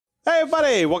Hey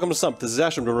everybody, welcome to Stumpt. This is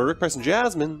H.M.P, Rick, Price, and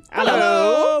Jasmine.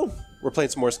 Hello! We're playing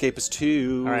some more Escapists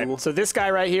 2. All right, so this guy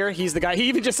right here, he's the guy. He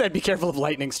even just said, be careful of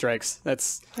lightning strikes.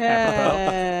 That's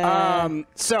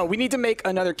so we need to make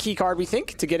another key card, we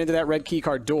think, to get into that red key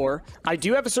card door. I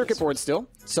do have a circuit board still,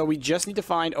 so we just need to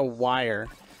find a wire.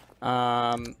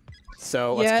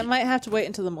 So it might have to wait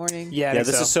until the morning. Yeah,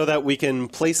 this is so that we can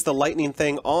place the lightning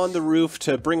thing on the roof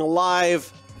to bring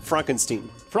alive Frankenstein.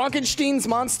 Frankenstein's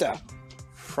monster.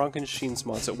 Frankenstein's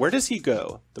monster. Where does he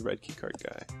go, the red keycard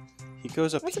guy? He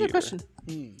goes up That's here. That's a good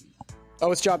question. Oh,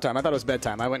 it's job time. I thought it was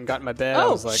bedtime. I went and got in my bed. Oh,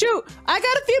 I was like, shoot! I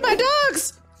gotta feed my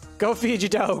dogs! Go feed your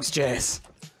dogs, Jess.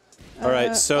 All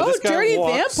right, so this guy dirty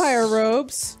walks... vampire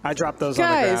robes. I dropped those on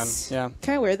the ground. Yeah.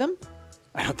 Can I wear them?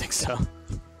 I don't think so.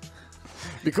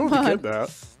 Be cool if you could, though.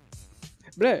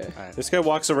 Right. This guy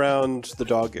walks around the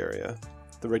dog area,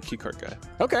 the red keycard guy.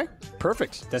 Okay,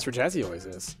 perfect. That's where Jazzy always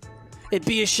is. It'd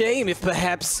be a shame if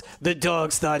perhaps the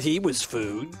dogs thought he was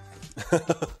food.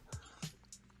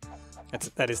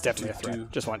 That is definitely a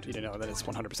threat. Just want you to know that it's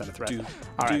 100% a threat.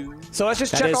 All right, so let's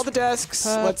just check all the desks.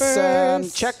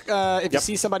 Let's check if you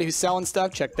see somebody who's selling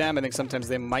stuff, check them. I think sometimes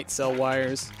they might sell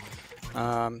wires.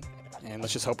 And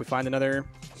let's just hope we find another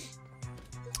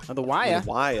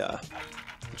wire.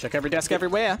 Check every desk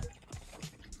everywhere.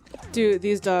 Dude,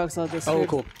 these dogs all just... Oh,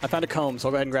 cool. I found a comb, so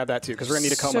I'll go ahead and grab that, too, because we're going to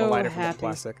need a comb and a lighter for that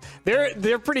plastic.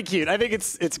 They're pretty cute. I think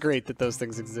it's great that those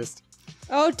things exist.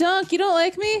 Oh, Dunk, you don't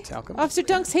like me? Talcum. Officer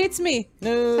Dunks hates me.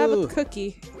 No. Have a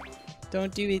cookie.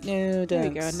 Don't do it. No, Dunks. There we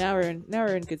go. Now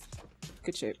we're in good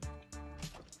shape.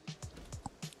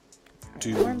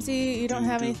 Wormsy, you don't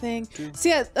have anything. So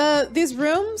yeah, these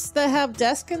rooms that have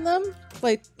desks in them,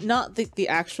 like not the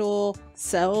actual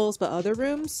cells, but other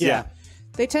rooms. Yeah.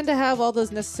 They tend to have all those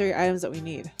necessary items that we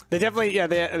need. They definitely,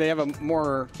 they have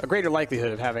a greater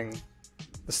likelihood of having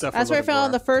the stuff. That's where I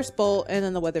found the first bolt and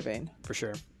then the weather vane. For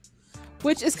sure.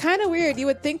 Which is kind of weird. You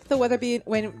would think the weather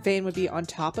vane would be on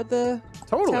top of the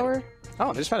tower.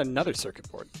 Oh, I just found another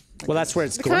circuit board. Well, that's where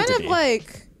it's going to be. Kind of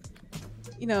like,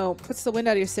 you know, puts the wind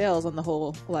out of your sails on the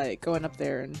whole, like, going up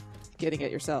there and getting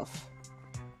it yourself.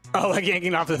 Oh, like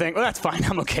yanking off the thing? Well, that's fine.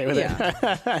 I'm okay with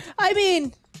it. I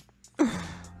mean...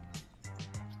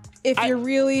 If you're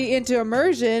really into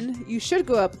immersion, you should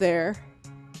go up there.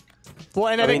 Well,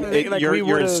 and I think like,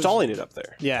 you're installing it up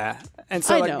there. Yeah, and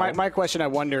so like, my question, I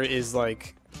wonder, is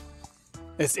like,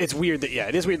 it's weird that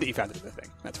it is weird that you found it in the thing.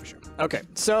 That's for sure. Okay,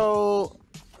 so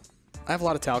I have a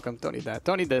lot of talcum. Don't need that.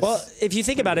 Don't need this. Well, if you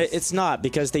think about it, it's not,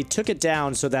 because they took it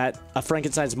down so that a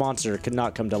Frankenstein's monster could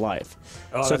not come to life.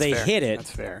 Oh, so they fair. hid it.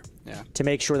 That's fair. Yeah. To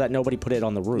make sure that nobody put it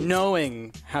on the roof.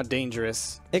 Knowing how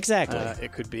dangerous it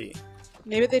could be.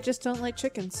 Maybe they just don't like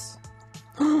chickens.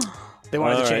 They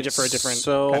wanted to change it for a different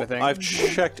kind of thing. I've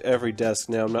checked every desk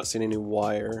now. I'm not seeing any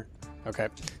wire. Okay.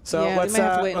 So yeah, let's we might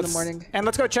have to wait in the morning. And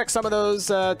let's go check some of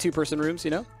those two-person rooms, you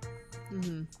know?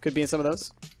 Could be in some of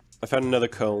those. I found another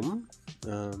comb.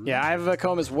 Yeah, I have a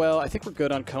comb as well. I think we're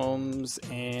good on combs,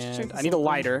 and I need a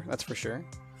lighter, that's for sure.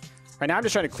 Right now I'm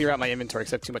just trying to clear out my inventory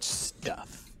because I have too much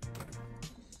stuff.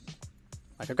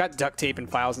 Like, I've got duct tape and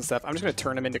files and stuff. I'm just going to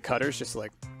turn them into cutters just to,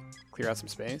 like, clear out some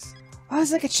space. Oh,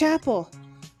 it's like a chapel.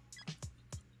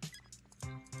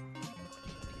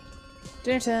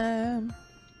 Dinner time.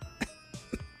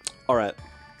 All right,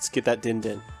 let's get that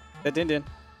din-din. That din-din.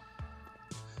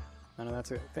 I know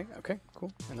that's a thing. Okay,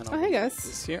 cool. And then I'll hey guys.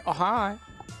 This here. Oh hi.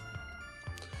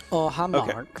 Oh hi,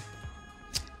 Mark.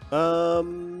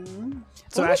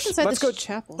 So Ash, let's go.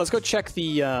 Chapel. Let's go check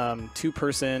the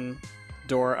two-person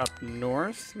door up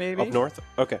north, maybe. Up north.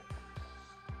 Okay.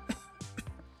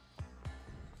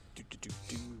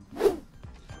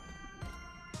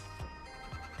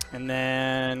 And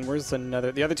then where's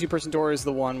the other two-person door is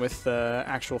the one with the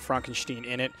actual Frankenstein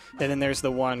in it. And then there's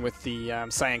the one with the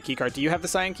cyan keycard. Do you have the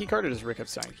cyan keycard, or does Rick have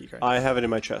cyan keycard? I have it in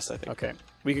my chest, I think. Okay.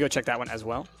 We could go check that one as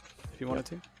well, if you wanted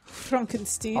to.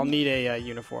 Frankenstein. I'll need a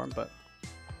uniform, but...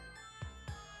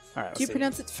 All right, Do you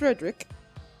pronounce it Frederick?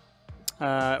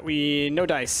 No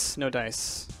dice. No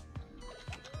dice.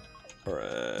 All right.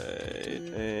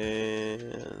 And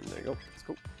there you go. That's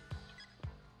cool.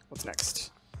 What's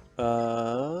next?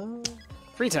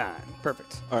 Free time.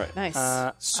 Perfect. All right. Nice.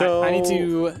 So I need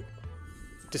to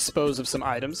dispose of some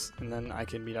items, and then I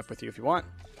can meet up with you if you want.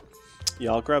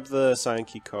 Yeah, I'll grab the cyan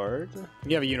key card.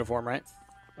 You have a uniform, right?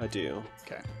 I do.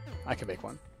 Okay. I can make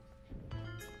one.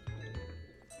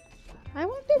 I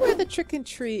wonder where the trick and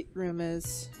treat room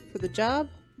is for the job.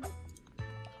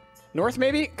 North,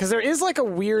 maybe? Because there is like a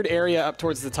weird area up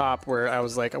towards the top where I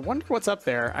was like, I wonder what's up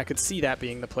there. I could see that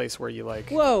being the place where you like...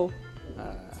 Whoa.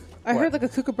 I heard like a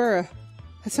kookaburra.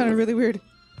 That sounded really weird.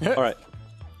 All right.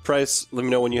 Price, let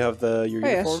me know when you have your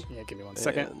uniform. Yeah, give me 1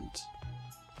 second. And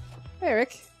Hey,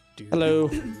 Eric. Hello.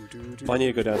 I need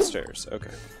to go downstairs. Okay.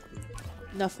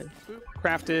 Nothing.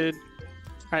 Crafted. All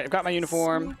right, I've got my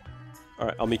uniform. All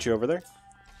right, I'll meet you over there.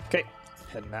 Okay,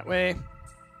 heading that way.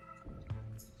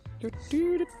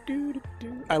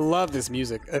 I love this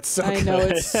music. It's so good. I know,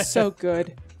 it's so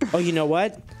good. Oh, you know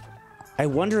what? I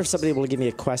wonder if somebody will give me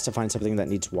a quest to find something that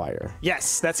needs wire.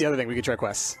 Yes, that's the other thing. We could try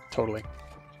quests. Totally.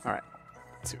 All right.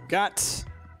 Let's see what we got.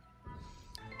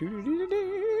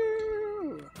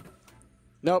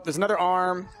 Nope, there's another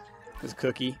arm. There's a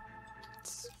cookie.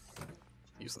 It's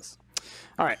useless.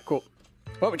 All right, cool.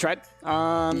 Well, we tried.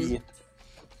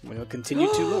 We'll continue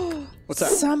to look. What's up?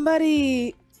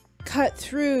 Somebody cut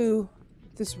through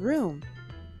this room.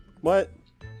 What?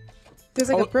 There's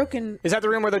like a broken... Is that the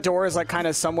room where the door is like kind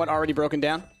of somewhat already broken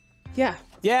down? Yeah.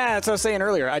 Yeah, that's what I was saying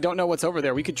earlier. I don't know what's over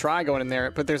there. We could try going in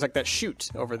there, but there's like that chute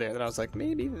over there that I was like,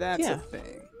 maybe that's a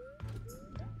thing.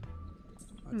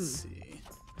 Let's see.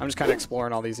 I'm just kind of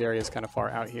exploring all these areas kind of far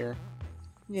out here.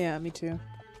 Yeah, me too.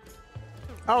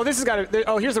 Oh, this has got to...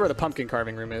 Oh, here's where the pumpkin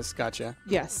carving room is. Gotcha.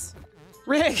 Yes.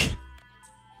 Rick!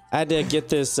 I had to get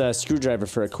this screwdriver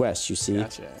for a quest, you see.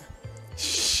 Gotcha.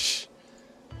 Shh.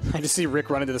 I just see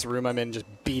Rick run into this room I'm in just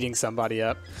beating somebody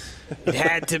up. It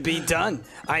had to be done.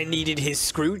 I needed his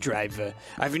screwdriver.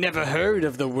 I've never heard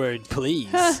of the word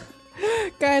please.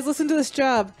 Guys, listen to this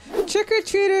job.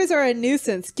 Trick-or-treaters are a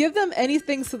nuisance. Give them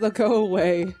anything so they'll go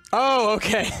away. Oh,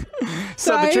 okay.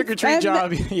 So the trick-or-treat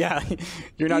job, yeah.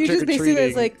 You're not trick-or-treating. You just basically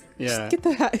it's like, yeah. get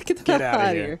the hell out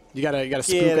of here. You gotta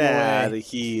spook them Get out away. of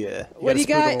here. What do you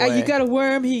got? You got a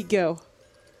worm? Here you go.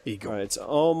 All right, it's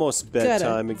almost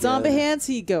bedtime again. Zombie hands?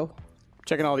 Here you go.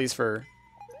 Checking all these for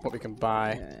what we can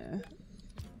buy.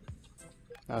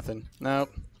 Nothing.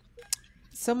 Nope.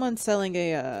 Someone's selling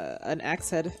an axe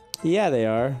head. Yeah, they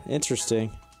are.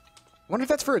 Interesting. Wonder if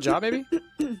that's for a job, maybe?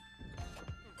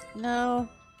 No.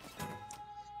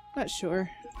 Not sure.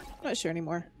 Not sure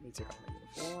anymore. Let me take off my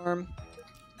uniform.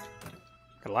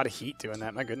 Got a lot of heat doing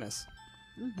that. My goodness.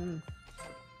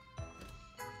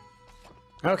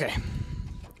 Okay.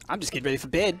 I'm just getting ready for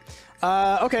bed.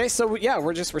 Okay, so yeah,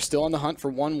 we're still on the hunt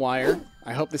for one wire.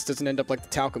 I hope this doesn't end up like the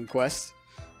talcum quest.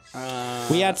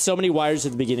 We had so many wires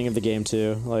at the beginning of the game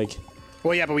too. Like.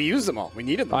 Well, yeah, but we used them all. We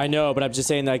needed them. I know, but I'm just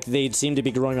saying, like, they seem to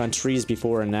be growing on trees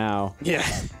before and now. Yeah.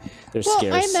 They're well,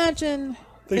 scarce. I imagine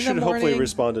They should hopefully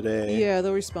respawn today. Yeah,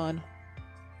 they'll respawn.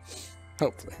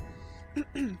 Hopefully.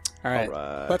 All right.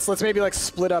 Let's maybe like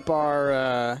split up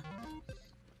our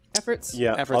efforts.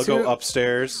 Yeah, efforts. I'll go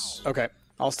upstairs. Okay.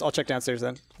 I'll check downstairs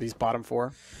then. These bottom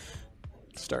 4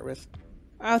 to start with.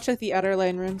 I'll check the outer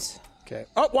lane rooms. Okay.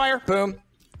 Oh, wire. Boom.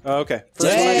 Oh, okay. First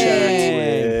one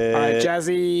checked. All right,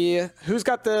 Jazzy. Who's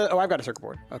got the... Oh, I've got a circuit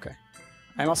board. Okay.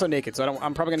 I'm also naked, so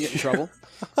I'm probably going to get in trouble.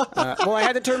 Well, I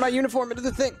had to turn my uniform into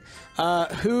the thing.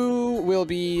 Who will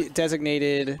be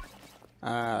designated...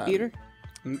 Peter?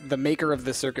 The maker of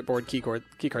the circuit board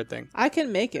keycard thing. I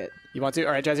can make it. You want to?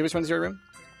 All right, Jazzy, which one's your room?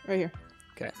 Right here.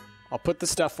 Okay. I'll put the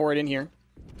stuff for it in here,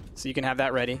 so you can have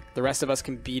that ready. The rest of us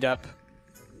can beat up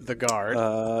the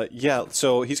guard. Yeah,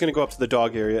 so he's going to go up to the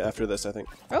dog area after this, I think.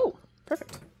 Oh,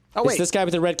 perfect. Oh, wait. It's this guy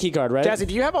with the red key card, right? Jazzy,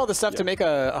 do you have all the stuff to make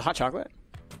a hot chocolate?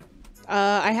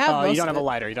 I have most you don't have of a it.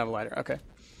 lighter. You don't have a lighter. Okay.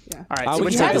 Yeah. All right. So we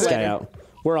which can guy take is this it? guy out.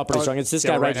 We're all pretty strong. It's this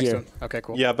guy right next to here. him. Okay,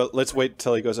 cool. Yeah, but let's wait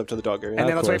till he goes up to the dog area. And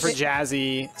then Of let's wait for course.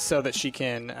 Jazzy so that she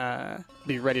can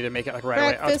be ready to make it like right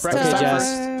away. Breakfast breakfast Okay, time time. first.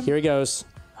 Jazz. Here he goes.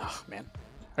 Oh, man.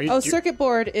 Circuit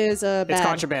board is bad. It's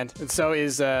contraband, and so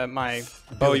is my...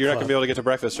 Oh, you're not going to be able to get to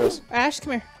breakfast, Joss. Ash,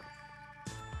 come here.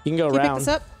 You can go Can you pick around. this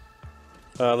up?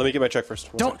 Let me get my check first.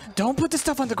 Don't put the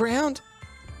stuff on the ground.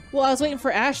 Well, I was waiting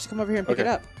for Ash to come over here and pick it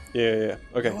up. Yeah.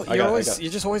 Okay, Oh, I got it.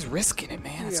 You're just always risking it,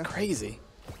 man. It's Yeah. crazy.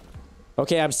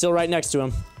 Okay, I'm still right next to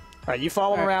him. All right, you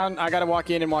follow him around. I got to walk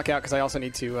in and walk out because I also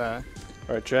need to... All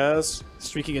right, Jazz.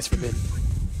 Streaking is forbidden.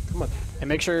 Come on. And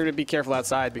make sure to be careful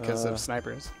outside because of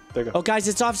snipers. There you go. Oh, guys,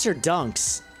 it's Officer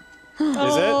Dunks. Is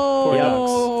it?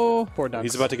 Oh. Poor ducks.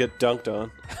 He's about to get dunked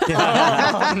on.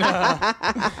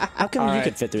 How come you right.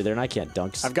 can fit through there and I can't,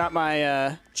 Dunks? I've got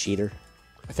my... Cheater.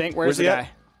 I think... Where's Where's the he guy? at?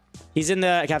 He's in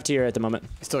the cafeteria at the moment.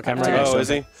 He's still I'm coming. right next to Oh, him. is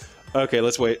he? Okay,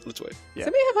 let's wait. Somebody have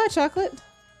hot chocolate?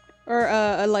 Or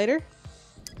a lighter?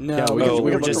 No, Yeah, we we can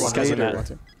were look just for one discussing later.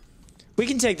 that. We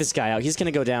can take this guy out. He's going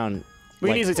to go down. We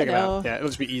can like, easily take him No. out. Yeah, it'll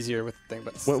just be easier with the thing.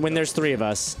 But when there's 3 of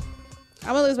us.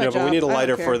 I'm gonna lose my Yeah, job. but we need a I don't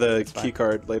lighter care. for the fine. key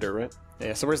card later, right?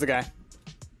 yeah. So where's the guy?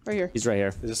 Right here. He's right here.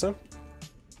 Is this him?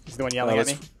 He's the one yelling at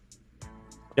me. let's-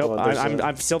 Nope, Hold on, there's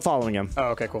I'm still following him. Oh,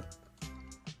 okay, cool.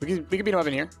 We can beat him up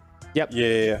in here. Yep.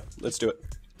 Yeah. Let's do it.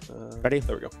 Ready?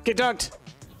 There we go. Get dunked.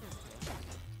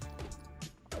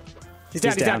 He's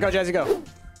down. He's down. Go, Jazzy, go.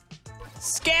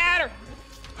 Scatter.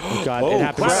 Oh, God, it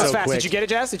happened Wow, that so was fast. quick. Did you get it,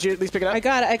 Jazz? Did you at least pick it up? I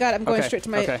got it. I'm going straight to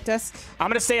my desk. I'm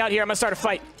going to stay out here. I'm going to start a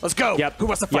fight. Let's go. Yep. Who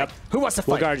wants to fight? Yep. Who wants to fight?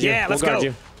 We'll guard you. Yeah, let's We'll guard go.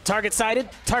 you. Target sighted.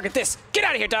 Target this. Get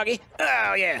out of here, doggy.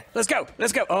 Oh, yeah. Let's go.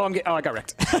 Let's go. Oh, I got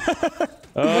wrecked.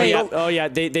 Oh, yeah.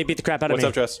 They beat the crap out of me.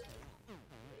 What's up, Jess?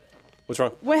 What's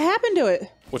wrong? What happened to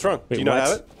it? What's wrong? Wait, Do you not what?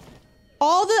 have it?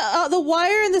 All the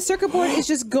wire in the circuit board is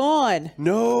just gone.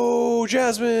 No,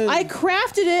 Jasmine. I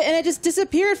crafted it and it just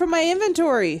disappeared from my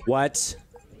inventory. What?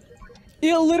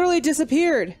 It literally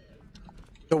disappeared.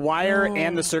 The wire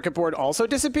and the circuit board also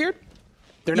disappeared?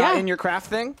 They're not in your craft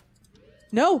thing?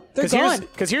 No, they're gone.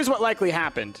 Because here's what likely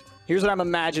happened. Here's what I'm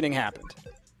imagining happened.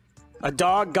 A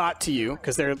dog got to you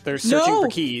because they're searching for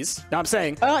keys. No, I'm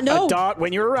saying no. a dog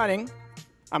when you were running.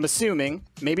 I'm assuming,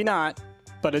 maybe not,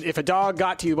 but if a dog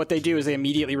got to you, what they do is they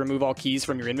immediately remove all keys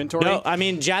from your inventory. No, I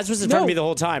mean, Jazz was in front of me the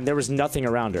whole time. There was nothing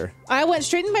around her. I went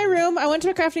straight in my room. I went to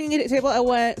a crafting table. I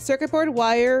went circuit board,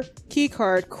 wire, key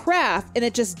card, craft, and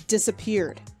it just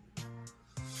disappeared.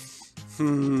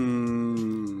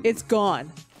 It's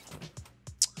gone.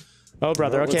 Oh,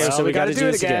 brother. Okay, Well, so we got to do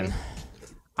it this again.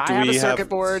 I have a circuit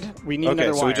board. We need another wire.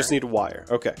 Okay, so we just need wire.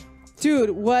 Okay. Dude,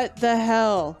 what the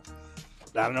hell?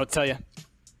 I don't know what to tell you.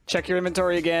 Check your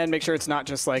inventory again. Make sure it's not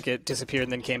just like it disappeared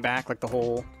and then came back, like the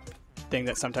whole thing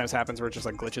that sometimes happens where it just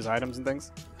like glitches items and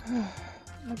things.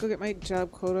 I'll go get my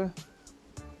job quota.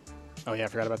 Oh yeah, I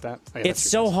forgot about that. Oh, yeah, It's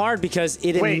so hard because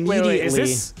it immediately... Wait.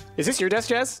 Is this your desk,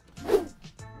 Jazz?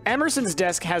 Emerson's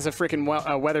desk has a freaking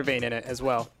weather vane in it as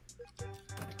well.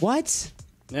 What?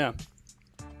 Yeah.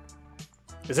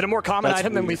 Is it a more common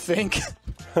item than we think?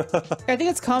 I think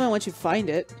it's common once you find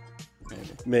it.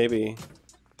 Maybe.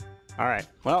 All right.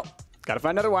 Well, gotta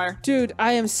find another wire. Dude,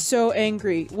 I am so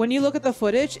angry. When you look at the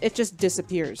footage, it just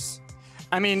disappears.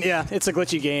 I mean, yeah, it's a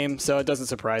glitchy game, so it doesn't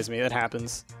surprise me. It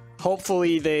happens.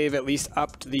 Hopefully, they've at least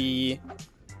upped the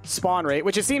spawn rate,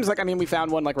 which it seems like, I mean, we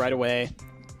found one like right away.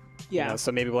 Yeah. You know,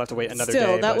 so maybe we'll have to wait another day.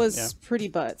 Still, that but, was yeah. pretty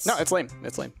butts. No, it's lame.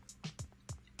 It's lame.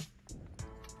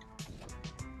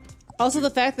 Also,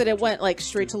 the fact that it went like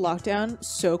straight to lockdown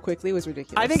so quickly was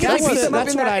ridiculous. I think if we beat them up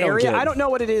that's in what that I don't area, get. I don't know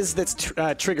what it is that's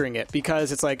triggering it,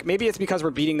 because it's like, maybe it's because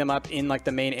we're beating them up in like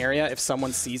the main area. If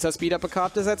someone sees us beat up a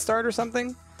cop, does that start or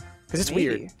something? Because it's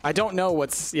weird. I don't know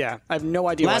what's, I have no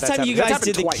idea why Last that's time you happened. guys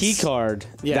did the twice. key card,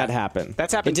 that happened.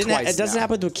 That's happened it twice It doesn't now.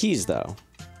 happen with keys, though.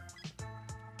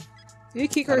 The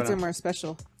key cards are more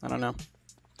special. I don't know.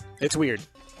 It's weird.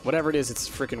 Whatever it is, it's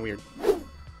freaking weird.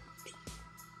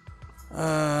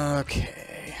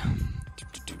 Okay.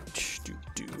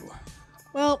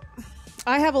 Well,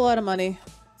 I have a lot of money.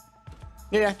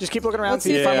 Yeah, just keep looking around, Let's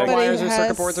see see if if you find more anybody wires or circuit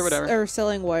has boards or whatever. or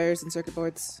selling wires and circuit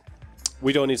boards.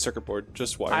 We don't need circuit board,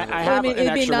 just wire. I I mean, an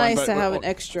it'd be extra one, nice but to have we'll- an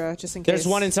extra just in case. There's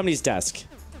one in somebody's desk.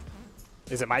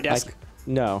 Is it my desk?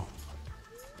 No.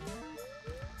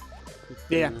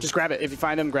 Yeah, just grab it. If you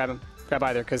find them, grab them. Grab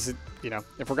either, because, you know,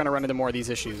 if we're going to run into more of these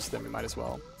issues, then we might as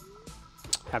well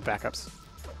have backups.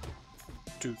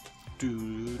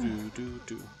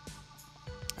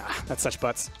 Ah, that's such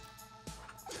butts.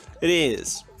 It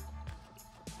is.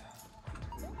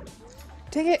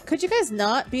 Dang it. Could you guys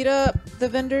not beat up the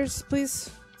vendors, please?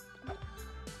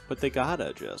 But they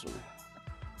gotta, Jasmine.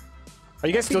 Are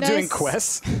you guys still Be doing nice.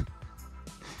 quests?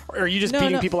 Or are you just No,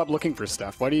 beating no. people up looking for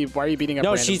stuff? Why are you beating up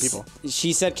No, random people?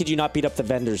 she said, could you not beat up the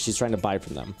vendors? She's trying to buy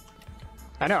from them.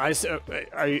 I know. Are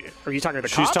you talking to the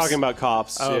She's cops? talking about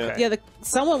cops. Oh, yeah. okay. Yeah,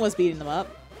 someone was beating them up.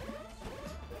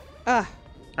 Ah,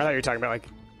 I thought you were talking about, like,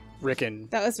 Rick and...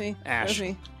 that was me. That Ash. was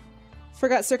me.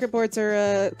 Forgot circuit boards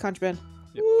are contraband.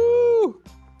 Yep. Woo!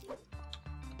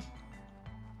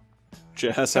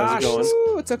 Jess, how's Gosh. it going?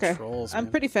 Woo, it's okay. Trolls, I'm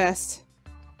man. pretty fast.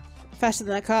 Faster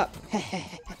than that cop.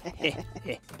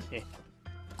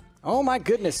 Oh my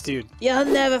goodness, dude. You'll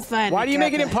never find Why me, do you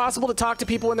make it cop. impossible to talk to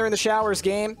people when they're in the showers,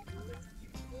 game?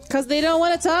 Because they don't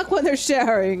want to talk when they're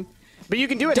showering. But you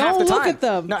can do it Don't half the time. look at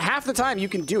them. No, half the time you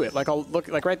can do it. Like, I'll look,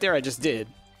 like right there I just did.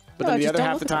 But No, then the just other don't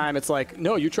half look the at them. time it's like,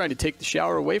 no, you're trying to take the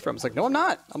shower away from. It's like, no, I'm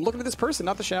not. I'm looking at this person,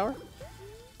 not the shower.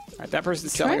 All right, that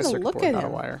person's selling a trying to circuit look board, at not a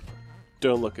him. wire.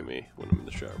 Don't look at me when I'm in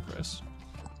the shower press.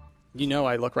 You know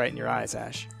I look right in your eyes,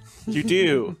 Ash. You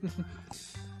do.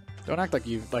 Don't act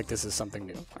like this is something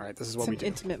new. All right, this is what Some we do.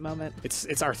 intimate moment.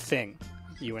 It's our thing,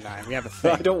 you and I. We have a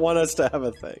I thing. don't want us to have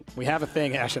a thing. We have a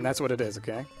thing, Ash, and that's what it is,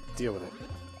 okay? Deal with it. All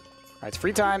right, it's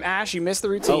free time. Ash, you missed the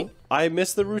routine. Oh, I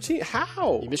missed the routine.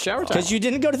 How? You missed shower time. Because you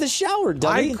didn't go to the shower,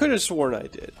 dummy. I could have sworn I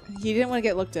did. You didn't want to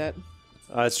get looked at.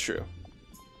 That's true.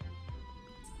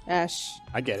 Ash,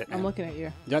 I get it, man. I'm looking at you.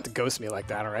 You don't have to ghost me like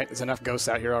that, all right? There's enough ghosts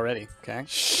out here already, okay?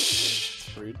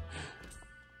 Shh. Rude.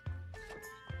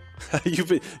 You've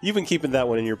been keeping that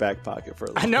one in your back pocket for a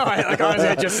little I know.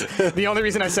 Honestly, the only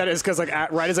reason I said it is because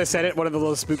right as I said it, one of the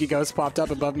little spooky ghosts popped up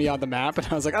above me on the map, and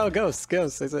I was like, "Oh, ghosts!"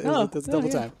 It's double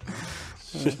time.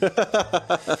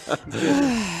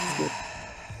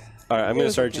 All right, I'm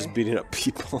gonna start just beating up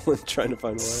people and trying to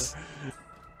find wire.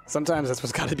 Sometimes that's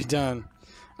what's got to be done.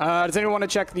 Does anyone want to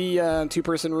check the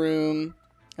two-person room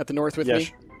at the north with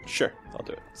me? Sure, I'll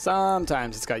do it.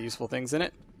 Sometimes it's got useful things in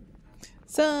it.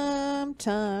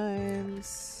 Sometimes.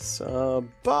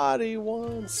 Somebody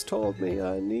once told me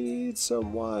I need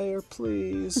some wire,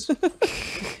 please.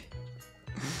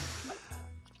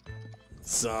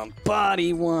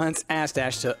 Somebody once asked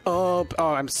Ash to Oh,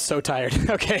 I'm so tired.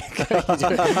 Okay. I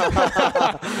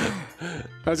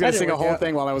was going to sing a whole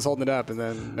thing while I was holding it up, and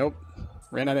then, nope.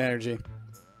 Ran out of energy.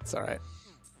 It's all right.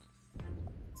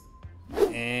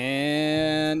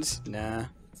 And, nah.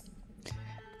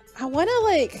 I want to,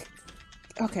 like...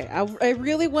 Okay, I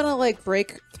really want to, like,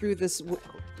 break through this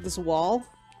wall.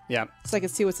 Yeah. So I can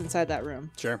see what's inside that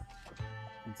room. Sure.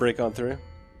 Break on through?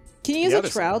 Can you use a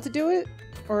trowel to do it?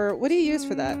 Or what do you use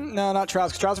for that? No, not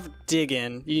trowels. Trowels are for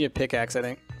digging. You need a pickaxe, I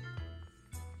think.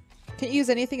 Can you use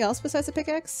anything else besides a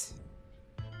pickaxe?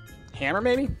 Hammer,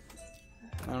 maybe?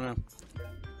 I don't know.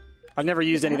 I've never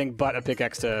used anything but a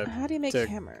pickaxe to... How do you make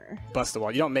hammer? Bust the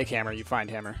wall. You don't make hammer, you find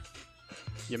hammer.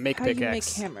 You make pickaxe. How do you make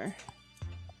hammer?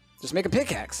 Just make a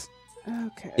pickaxe.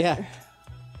 Okay. Yeah.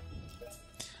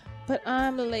 But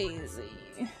I'm lazy.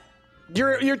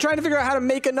 You're trying to figure out how to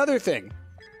make another thing.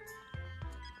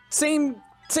 Same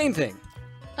thing.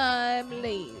 I'm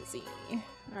lazy.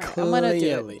 Alright, I'm gonna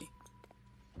do it.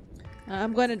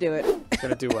 I'm gonna do it.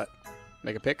 Gonna do what?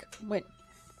 Make a pick? Wait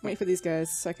for these guys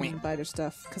so I can buy their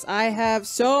stuff. Because I have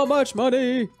so much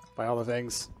money. Buy all the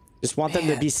things. Just want them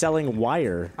to be selling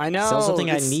wire. I know. Sell something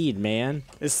I need, man.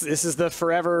 This is the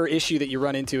forever issue that you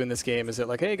run into in this game. Is it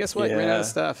like, hey, guess what? You ran out of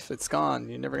stuff. It's gone.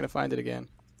 You're never gonna find it again.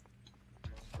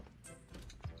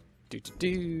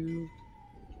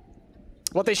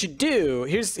 What they should do,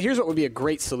 here's what would be a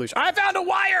great solution. I found a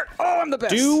wire! Oh, I'm the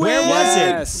best. Where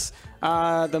was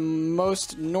it? The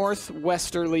most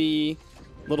northwesterly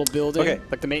little building. Okay.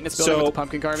 Like the maintenance building with the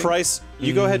pumpkin carving. Price,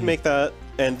 you go ahead and make that,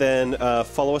 and then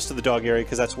follow us to the dog area,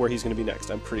 because that's where he's going to be next,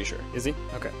 I'm pretty sure. Is he?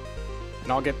 Okay.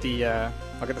 And I'll get the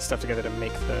stuff together to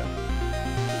make the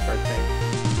key card thing.